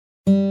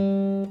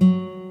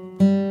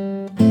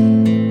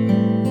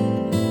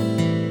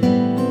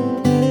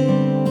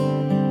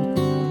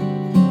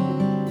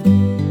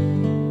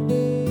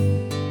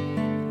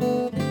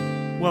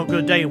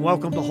day and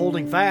welcome to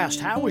Holding Fast.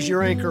 How is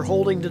your anchor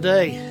holding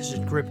today? Is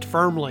it gripped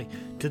firmly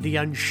to the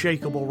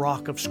unshakable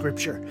rock of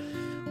Scripture?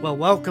 Well,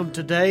 welcome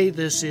today.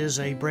 This is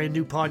a brand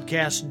new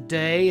podcast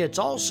day. It's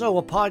also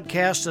a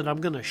podcast that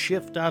I'm going to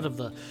shift out of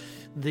the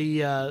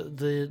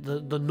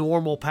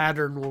normal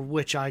pattern in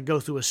which I go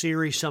through a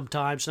series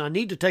sometimes. And I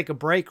need to take a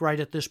break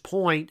right at this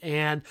point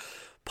and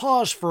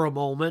pause for a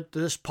moment.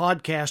 This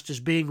podcast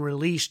is being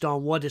released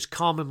on what is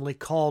commonly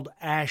called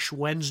Ash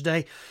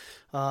Wednesday.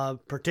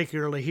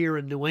 Particularly here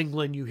in New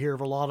England, you hear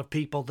of a lot of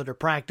people that are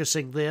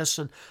practicing this,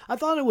 and I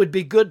thought it would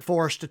be good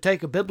for us to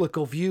take a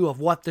biblical view of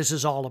what this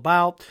is all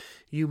about.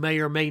 You may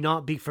or may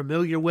not be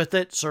familiar with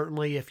it.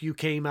 Certainly, if you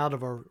came out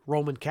of a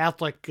Roman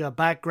Catholic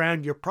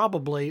background, you're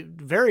probably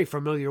very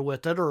familiar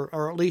with it,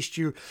 or at least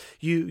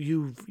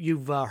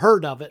you've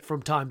heard of it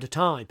from time to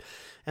time.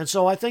 And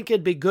so I think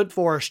it'd be good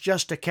for us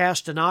just to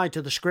cast an eye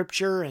to the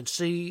Scripture and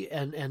see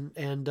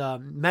and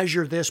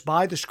measure this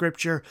by the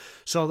Scripture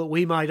so that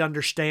we might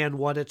understand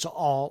what it's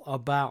all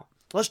about.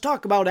 Let's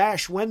talk about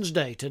Ash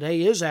Wednesday.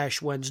 Today is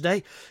Ash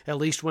Wednesday, at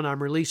least when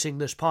I'm releasing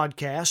this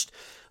podcast.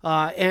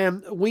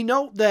 And we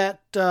note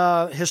that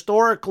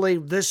historically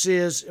this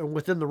is,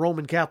 within the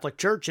Roman Catholic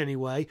Church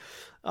anyway,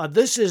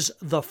 this is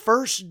the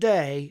first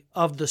day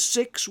of the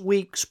 6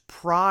 weeks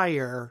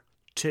prior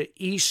to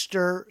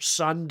Easter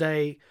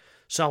Sunday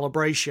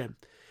celebration.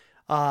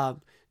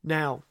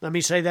 Now, let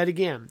me say that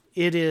again.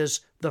 It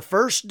is the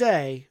first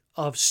day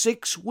of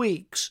 6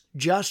 weeks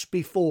just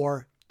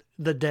before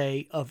the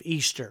day of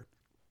Easter.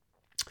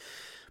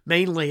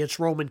 Mainly, it's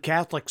Roman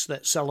Catholics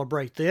that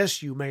celebrate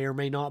this. You may or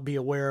may not be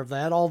aware of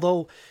that,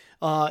 although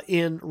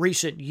in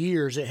recent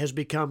years it has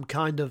become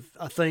kind of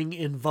a thing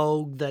in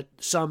vogue that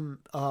some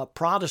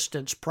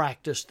Protestants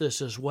practice this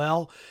as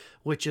well,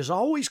 which is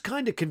always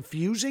kind of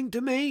confusing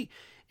to me.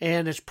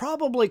 And it's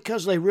probably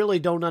because they really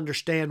don't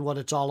understand what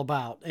it's all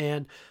about.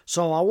 And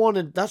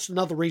so that's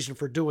another reason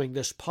for doing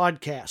this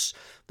podcast.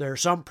 There are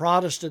some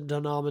Protestant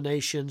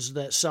denominations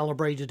that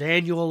celebrate it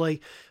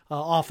annually.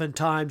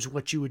 Oftentimes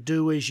what you would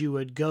do is you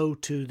would go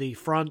to the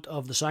front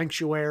of the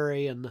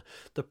sanctuary, and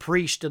the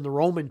priest in the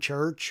Roman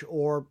church,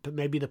 or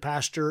maybe the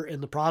pastor in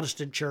the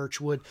Protestant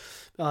church, would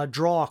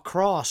draw a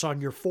cross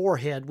on your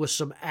forehead with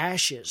some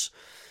ashes.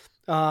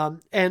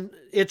 And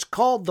it's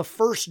called the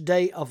first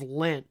day of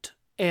Lent.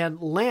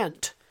 And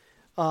Lent,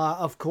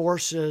 of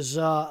course, is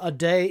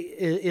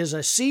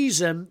a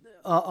season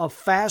of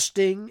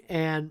fasting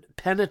and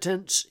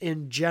penitence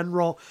in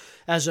general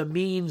as a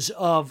means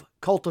of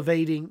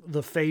cultivating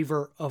the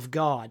favor of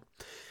God.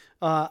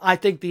 I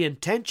think the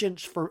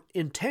intentions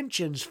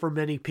for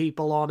many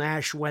people on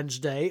Ash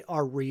Wednesday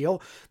are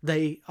real.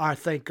 They, I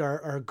think,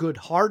 are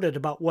good-hearted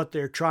about what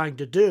they're trying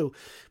to do.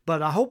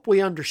 But I hope we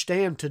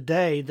understand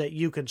today that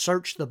you can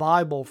search the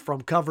Bible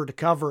from cover to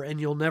cover and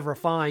you'll never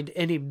find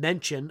any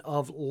mention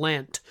of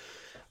Lent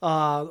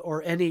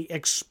or any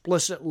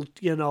explicit,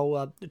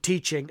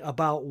 teaching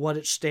about what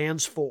it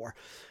stands for.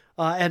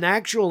 And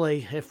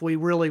actually, if we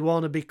really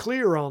want to be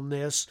clear on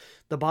this,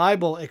 the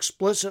Bible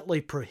explicitly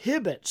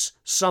prohibits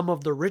some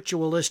of the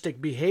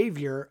ritualistic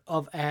behavior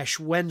of Ash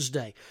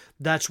Wednesday.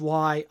 That's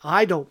why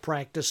I don't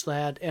practice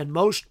that, and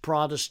most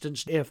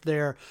Protestants, if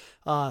they're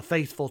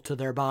faithful to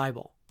their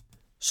Bible.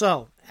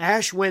 So,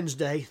 Ash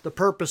Wednesday, the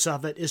purpose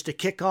of it is to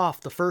kick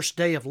off the first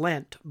day of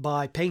Lent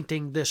by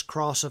painting this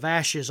cross of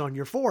ashes on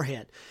your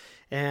forehead.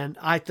 And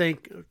I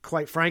think,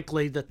 quite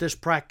frankly, that this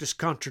practice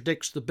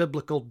contradicts the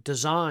biblical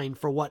design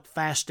for what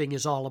fasting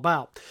is all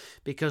about.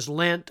 Because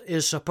Lent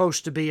is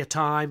supposed to be a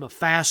time of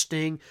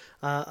fasting,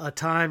 a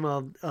time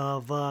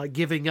of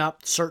giving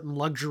up certain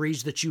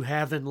luxuries that you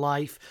have in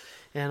life.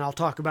 And I'll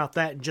talk about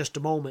that in just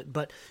a moment.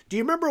 But do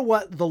you remember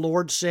what the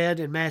Lord said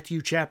in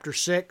Matthew chapter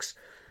 6?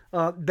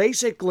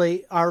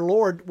 Basically, our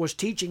Lord was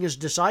teaching His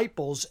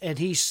disciples, and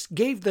He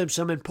gave them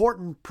some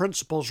important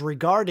principles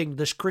regarding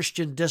this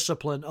Christian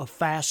discipline of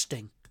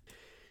fasting.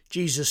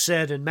 Jesus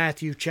said in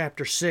Matthew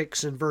chapter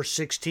 6 and verse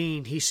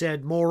 16, He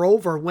said,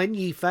 "Moreover, when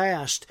ye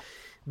fast,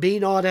 be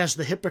not as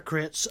the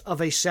hypocrites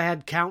of a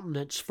sad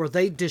countenance, for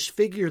they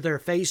disfigure their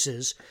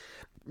faces,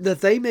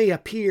 that they may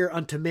appear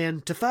unto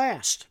men to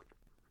fast.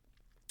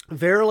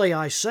 Verily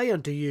I say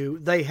unto you,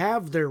 they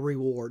have their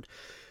reward.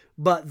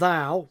 But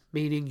thou,"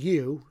 meaning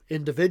you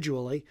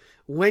individually,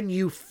 "when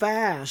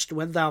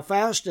thou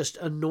fastest,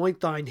 anoint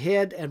thine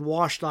head and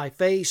wash thy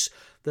face,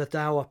 that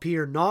thou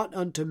appear not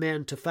unto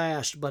men to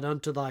fast, but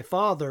unto thy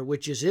Father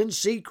which is in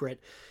secret,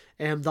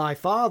 and thy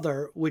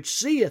Father which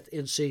seeth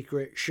in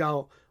secret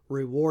shall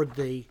reward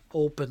thee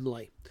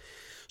openly."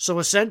 So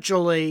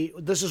essentially,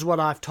 this is what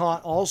I've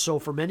taught also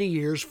for many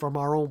years from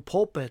our own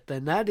pulpit,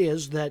 and that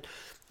is that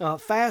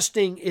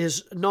fasting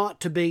is not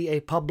to be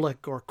a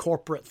public or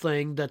corporate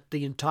thing that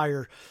the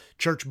entire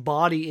church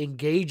body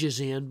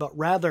engages in, but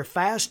rather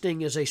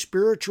fasting is a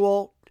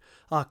spiritual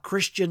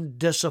Christian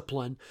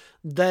discipline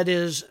that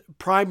is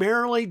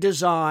primarily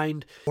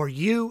designed for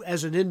you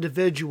as an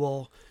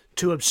individual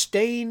to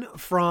abstain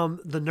from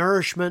the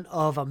nourishment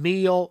of a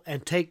meal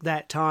and take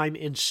that time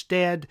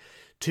instead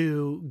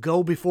to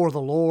go before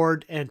the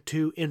Lord and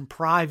to, in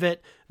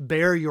private,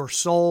 bare your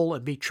soul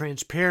and be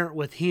transparent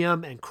with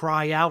Him and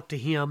cry out to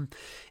Him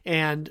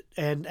and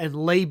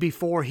lay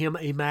before Him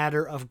a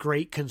matter of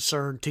great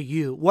concern to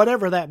you,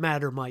 whatever that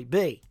matter might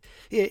be.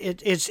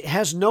 It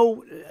has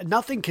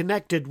nothing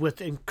connected with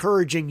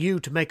encouraging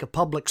you to make a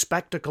public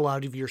spectacle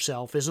out of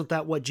yourself. Isn't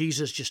that what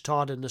Jesus just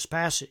taught in this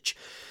passage?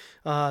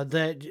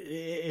 That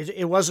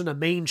it wasn't a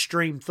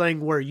mainstream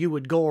thing where you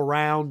would go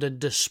around and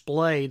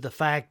display the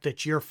fact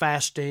that you're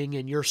fasting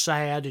and you're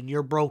sad and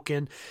you're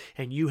broken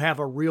and you have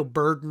a real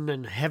burden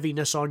and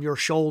heaviness on your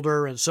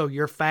shoulder, and so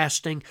you're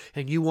fasting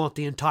and you want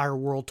the entire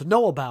world to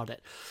know about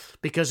it.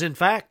 Because in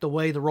fact, the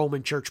way the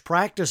Roman Church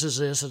practices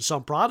this and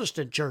some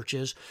Protestant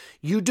churches,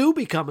 you do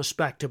become a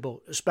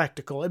spectacle.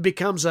 It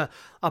becomes a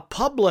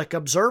public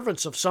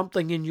observance of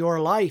something in your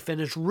life, and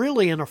it's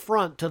really an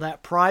affront to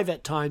that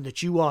private time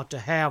that you ought to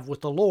have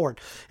with the Lord.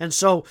 And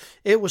so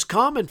it was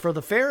common for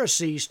the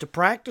Pharisees to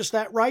practice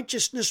that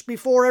righteousness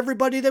before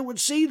everybody that would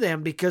see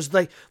them, because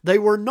they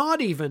were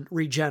not even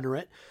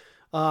regenerate.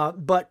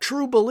 But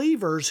true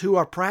believers who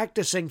are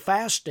practicing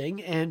fasting,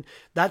 and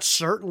that's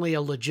certainly a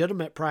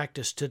legitimate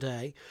practice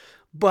today,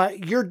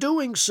 but you're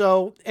doing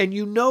so and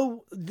you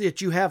know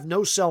that you have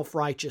no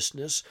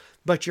self-righteousness,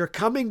 but you're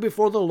coming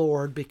before the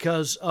Lord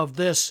because of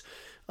this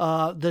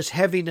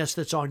heaviness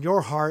that's on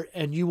your heart,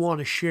 and you want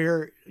to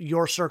share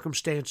your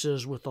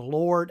circumstances with the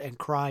Lord and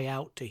cry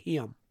out to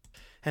Him.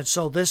 And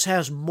so this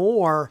has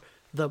more,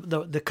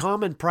 the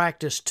common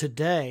practice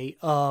today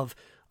of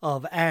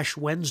Ash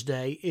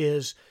Wednesday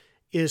is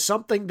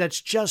something that's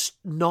just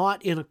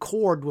not in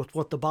accord with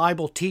what the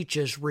Bible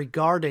teaches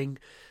regarding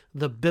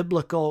the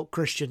biblical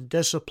Christian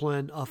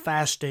discipline of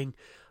fasting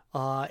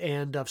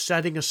and of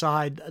setting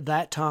aside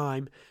that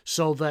time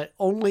so that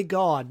only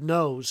God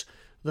knows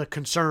the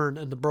concern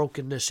and the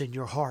brokenness in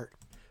your heart.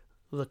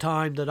 The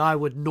time that I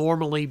would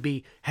normally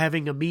be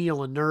having a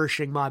meal and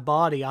nourishing my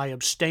body, I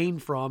abstain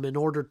from in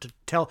order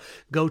to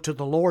go to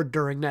the Lord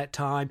during that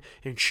time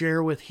and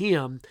share with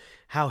Him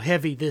how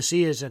heavy this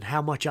is and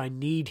how much I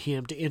need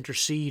Him to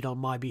intercede on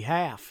my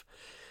behalf.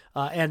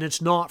 And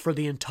it's not for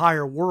the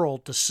entire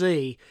world to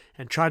see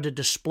and try to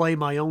display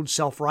my own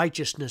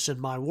self-righteousness in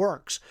my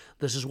works.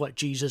 This is what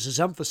Jesus is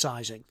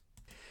emphasizing.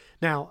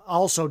 Now,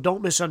 also,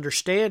 don't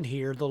misunderstand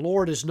here. The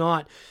Lord is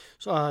not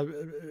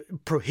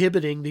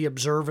prohibiting the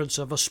observance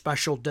of a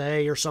special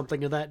day or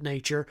something of that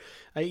nature,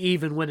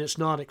 even when it's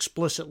not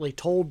explicitly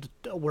told.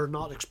 We're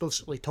not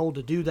explicitly told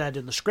to do that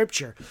in the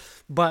Scripture.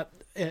 But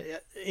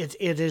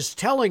it is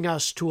telling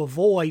us to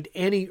avoid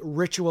any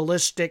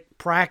ritualistic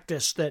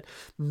practice that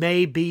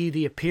may be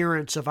the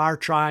appearance of our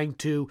trying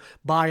to,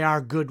 by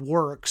our good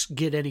works,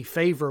 get any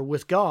favor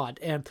with God.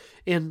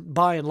 And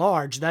by and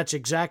large, that's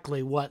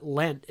exactly what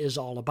Lent is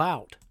all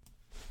about.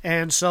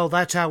 And so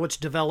that's how it's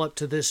developed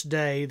to this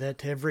day,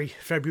 that every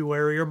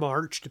February or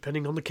March,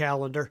 depending on the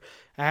calendar,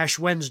 Ash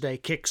Wednesday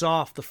kicks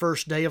off the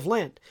first day of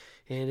Lent.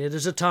 And it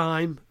is a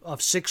time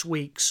of 6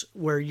 weeks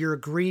where you're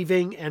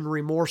grieving and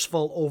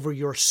remorseful over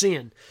your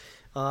sin.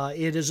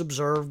 It is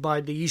observed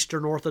by the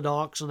Eastern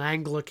Orthodox and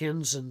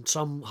Anglicans and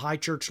some High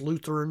Church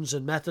Lutherans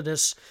and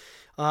Methodists.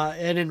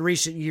 And in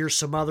recent years,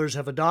 some others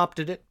have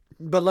adopted it.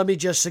 But let me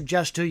just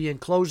suggest to you in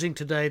closing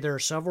today, there are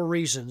several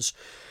reasons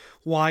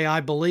why I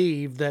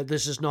believe that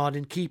this is not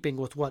in keeping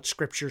with what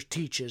Scripture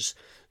teaches.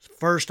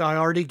 First, I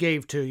already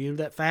gave to you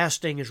that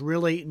fasting is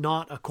really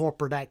not a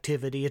corporate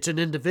activity. It's an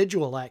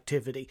individual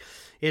activity.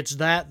 It's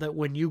that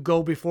when you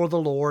go before the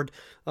Lord,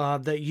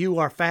 that you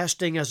are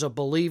fasting as a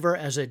believer,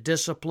 as a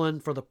discipline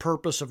for the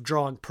purpose of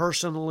drawing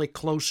personally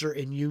closer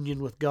in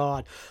union with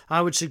God.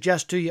 I would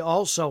suggest to you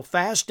also,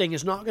 fasting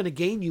is not going to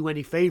gain you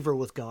any favor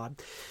with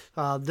God.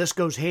 This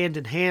goes hand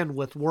in hand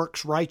with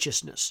works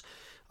righteousness.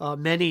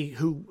 Many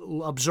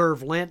who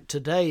observe Lent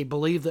today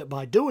believe that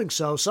by doing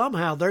so,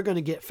 somehow they're going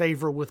to get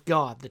favor with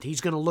God, that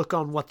He's going to look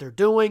on what they're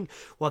doing,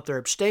 what they're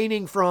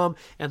abstaining from,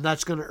 and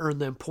that's going to earn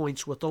them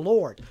points with the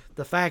Lord.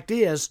 The fact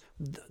is,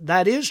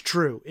 that is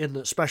true,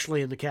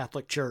 especially in the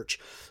Catholic Church.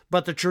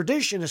 But the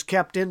tradition has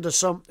crept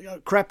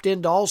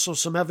into also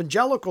some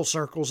evangelical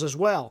circles as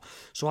well.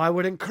 So I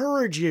would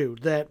encourage you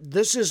that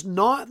this is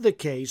not the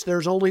case.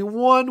 There's only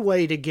one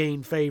way to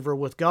gain favor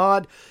with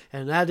God,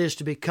 and that is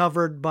to be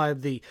covered by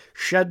the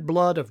shed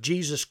blood of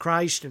Jesus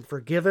Christ and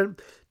forgiven,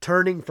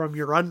 turning from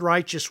your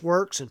unrighteous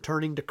works and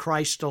turning to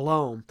Christ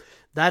alone.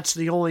 That's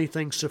the only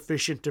thing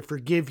sufficient to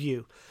forgive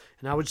you.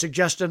 And I would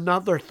suggest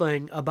another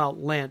thing about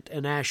Lent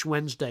and Ash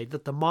Wednesday,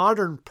 that the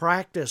modern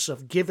practice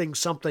of giving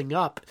something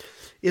up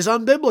is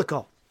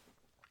unbiblical.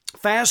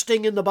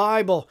 Fasting in the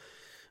Bible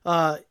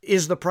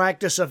is the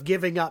practice of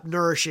giving up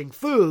nourishing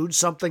food,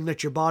 something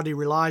that your body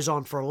relies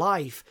on for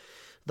life.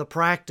 The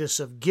practice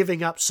of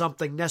giving up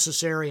something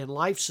necessary and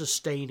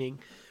life-sustaining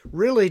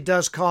really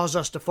does cause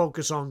us to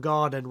focus on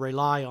God and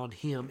rely on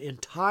Him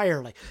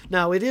entirely.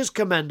 Now, it is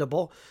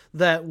commendable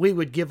that we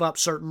would give up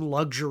certain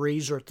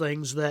luxuries or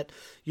things that,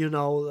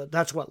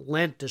 that's what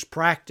Lent is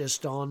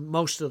practiced on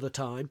most of the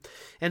time.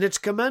 And it's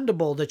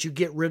commendable that you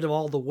get rid of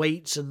all the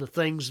weights and the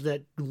things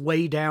that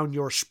weigh down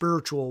your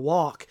spiritual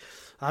walk.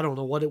 I don't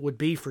know what it would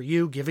be for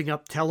you, giving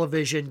up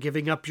television,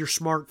 giving up your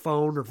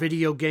smartphone or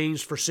video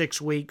games for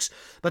 6 weeks.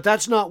 But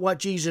that's not what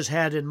Jesus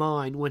had in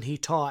mind when he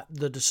taught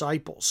the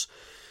disciples.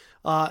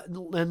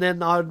 And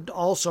then I'd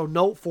also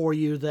note for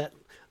you that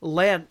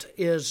Lent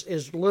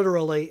is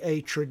literally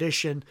a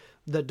tradition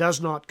that does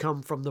not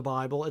come from the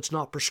Bible. It's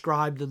not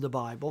prescribed in the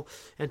Bible.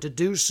 And to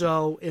do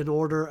so in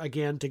order,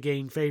 again, to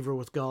gain favor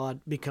with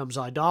God becomes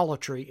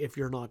idolatry if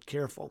you're not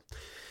careful.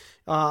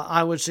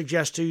 I would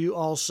suggest to you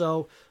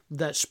also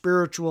that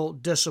spiritual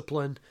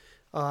discipline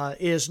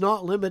is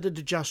not limited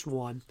to just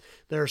one.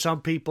 There are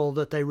some people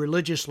that they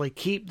religiously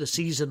keep the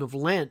season of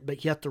Lent,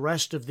 but yet the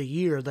rest of the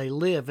year they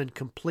live in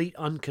complete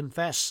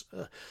unconfessed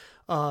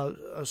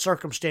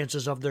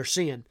circumstances of their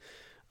sin.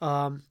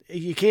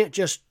 You can't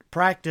just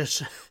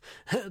practice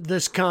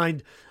this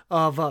kind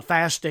of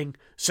fasting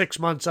 6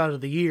 months out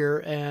of the year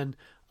and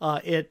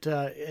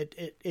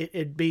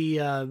it'd be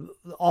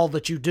all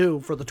that you do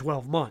for the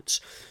 12 months.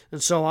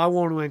 And so I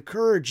want to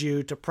encourage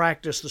you to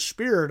practice the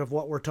spirit of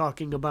what we're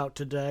talking about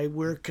today.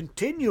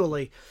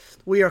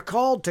 We are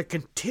called to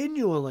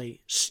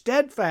continually,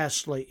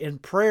 steadfastly in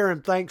prayer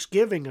and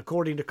thanksgiving,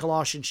 according to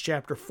Colossians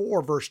chapter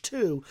 4, verse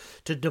 2,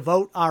 to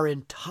devote our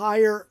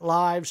entire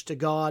lives to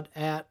God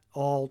at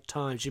all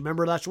times. You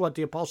remember that's what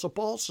the Apostle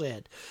Paul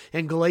said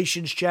in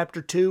Galatians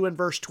chapter 2 and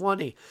verse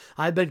 20.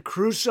 I've been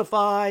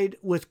crucified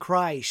with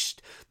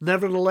Christ.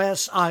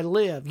 Nevertheless I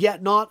live.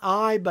 Yet not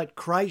I, but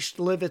Christ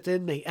liveth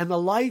in me. And the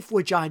life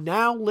which I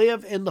now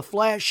live in the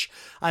flesh,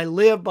 I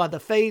live by the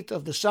faith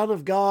of the Son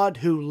of God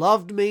who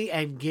loved me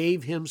and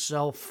gave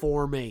himself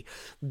for me.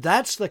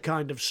 That's the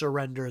kind of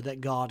surrender that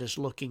God is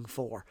looking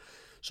for.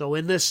 So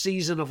in this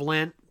season of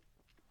Lent,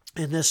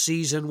 in this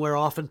season where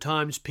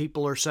oftentimes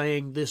people are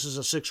saying this is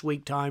a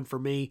 6-week time for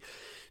me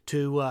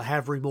to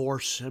have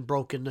remorse and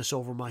brokenness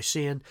over my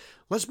sin,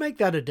 let's make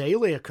that a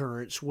daily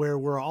occurrence where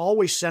we're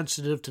always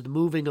sensitive to the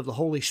moving of the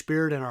Holy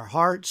Spirit in our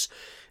hearts.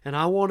 And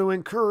I want to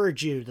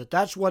encourage you that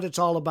that's what it's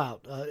all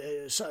about.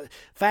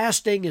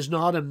 Fasting is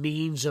not a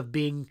means of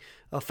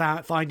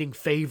finding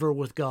favor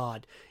with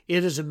God.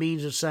 It is a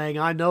means of saying,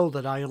 I know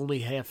that I only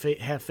have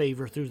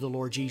favor through the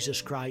Lord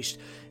Jesus Christ.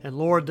 And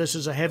Lord, this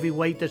is a heavy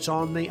weight that's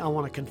on me. I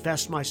want to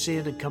confess my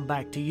sin and come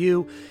back to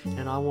you.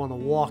 And I want to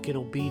walk in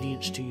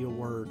obedience to your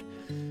word.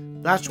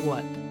 That's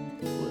what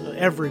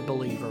every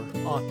believer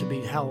ought to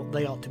be, how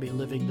they ought to be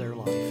living their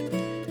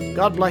life.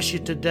 God bless you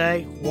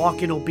today.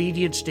 Walk in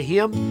obedience to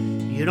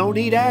him. You don't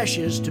need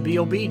ashes to be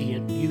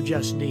obedient. You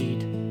just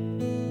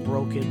need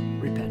broken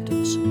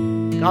repentance.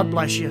 God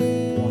bless you.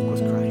 Walk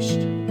with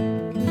Christ.